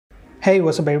Hey,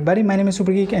 what's up everybody, my name is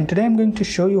Supergeek and today I'm going to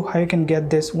show you how you can get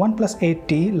this OnePlus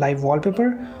 8T live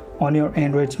wallpaper on your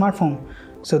Android smartphone.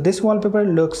 So this wallpaper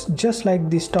looks just like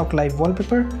the Stock Live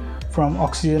Wallpaper from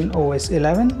Oxygen OS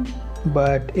 11,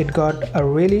 but it got a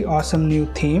really awesome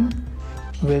new theme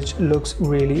which looks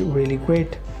really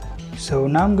great. So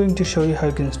now I'm going to show you how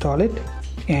you can install it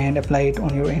and apply it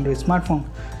on your Android smartphone.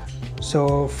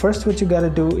 So first what you gotta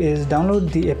do is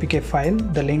download the APK file,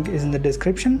 the link is in the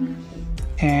description,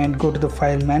 and go to the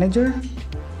file manager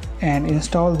and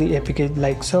install the APK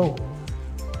like so.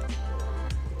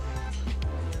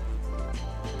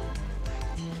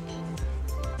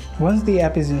 Once the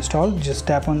app is installed, just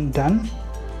tap on done.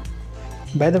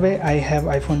 By the way, I have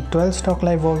iPhone 12 Stock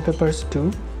Live Wallpapers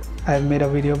too. I have made a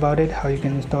video about it, how you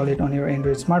can install it on your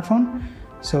Android smartphone.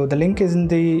 So the link is in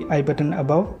the I button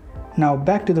above. Now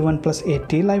back to the OnePlus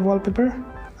 8T live wallpaper.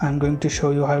 I'm going to show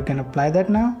you how you can apply that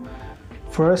now.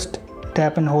 First,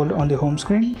 tap and hold on the home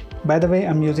screen. By the way,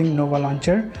 I'm using Nova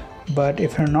Launcher, but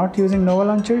if you're not using Nova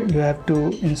Launcher, you have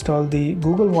to install the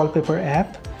Google Wallpaper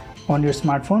app on your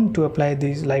smartphone to apply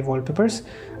these live wallpapers.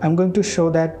 I'm going to show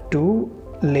that too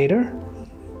later,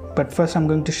 but first I'm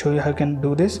going to show you how you can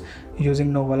do this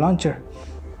using Nova Launcher.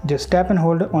 Just tap and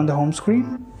hold on the home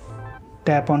screen,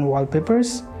 tap on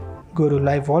Wallpapers, go to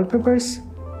Live Wallpapers,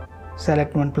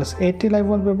 select OnePlus 8T live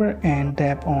wallpaper and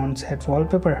tap on Set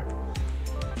Wallpaper.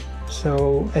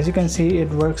 So as you can see, it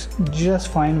works just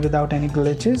fine without any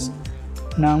glitches.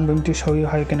 Now I'm going to show you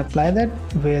how you can apply that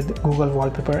with Google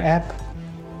Wallpaper app.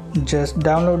 Just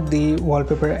download the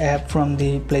wallpaper app from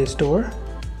the Play Store,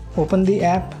 open the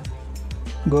app,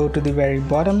 go to the very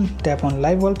bottom, tap on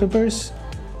Live Wallpapers,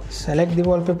 select the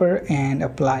wallpaper and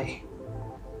apply.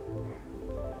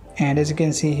 And as you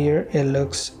can see here, it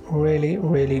looks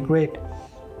really great.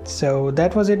 So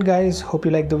that was it guys, hope you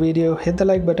liked the video. Hit the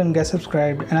like button, get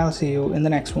subscribed, and I'll see you in the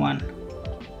next one.